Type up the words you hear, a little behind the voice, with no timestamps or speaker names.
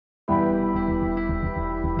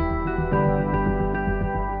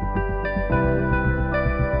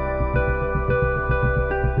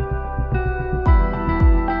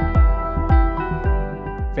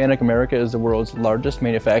FANUC America is the world's largest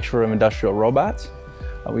manufacturer of industrial robots.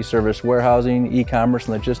 We service warehousing, e-commerce,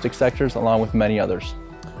 and logistics sectors, along with many others.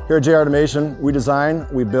 Here at JR Automation, we design,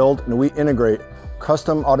 we build, and we integrate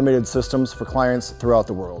custom automated systems for clients throughout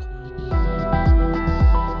the world.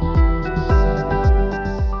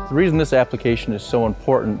 The reason this application is so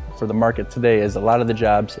important for the market today is a lot of the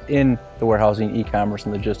jobs in the warehousing, e-commerce,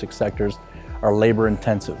 and logistics sectors are labor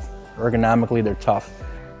intensive. Ergonomically, they're tough.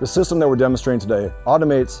 The system that we're demonstrating today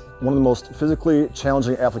automates one of the most physically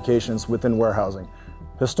challenging applications within warehousing.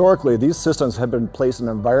 Historically, these systems have been placed in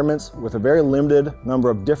environments with a very limited number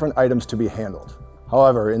of different items to be handled.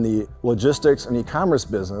 However, in the logistics and e-commerce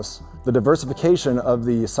business, the diversification of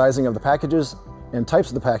the sizing of the packages and types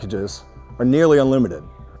of the packages are nearly unlimited.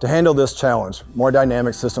 To handle this challenge, more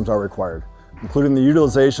dynamic systems are required, including the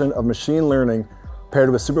utilization of machine learning paired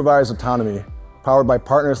with supervised autonomy, powered by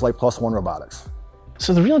partners like Plus One Robotics.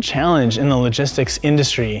 So the real challenge in the logistics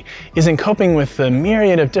industry is in coping with the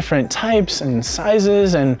myriad of different types and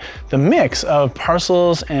sizes and the mix of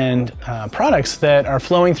parcels and products that are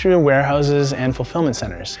flowing through warehouses and fulfillment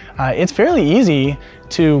centers. It's fairly easy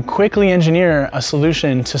to quickly engineer a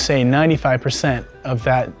solution to, say, 95% of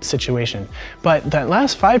that situation. But that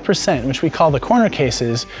last 5%, which we call the corner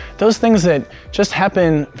cases, those things that just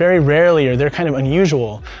happen very rarely or they're kind of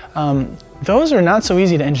unusual, those are not so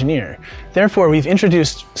easy to engineer. Therefore, we've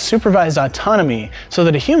introduced supervised autonomy so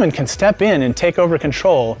that a human can step in and take over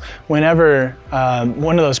control whenever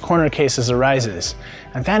one of those corner cases arises.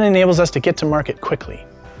 And that enables us to get to market quickly.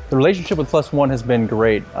 The relationship with Plus One has been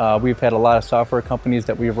great. We've had a lot of software companies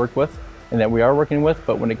that we've worked with and that we are working with,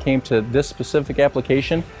 but when it came to this specific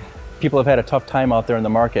application, people have had a tough time out there in the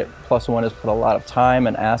market. Plus One has put a lot of time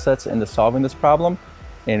and assets into solving this problem,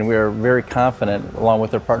 and we're very confident, along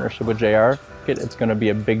with their partnership with JR, it's going to be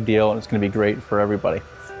a big deal and it's going to be great for everybody.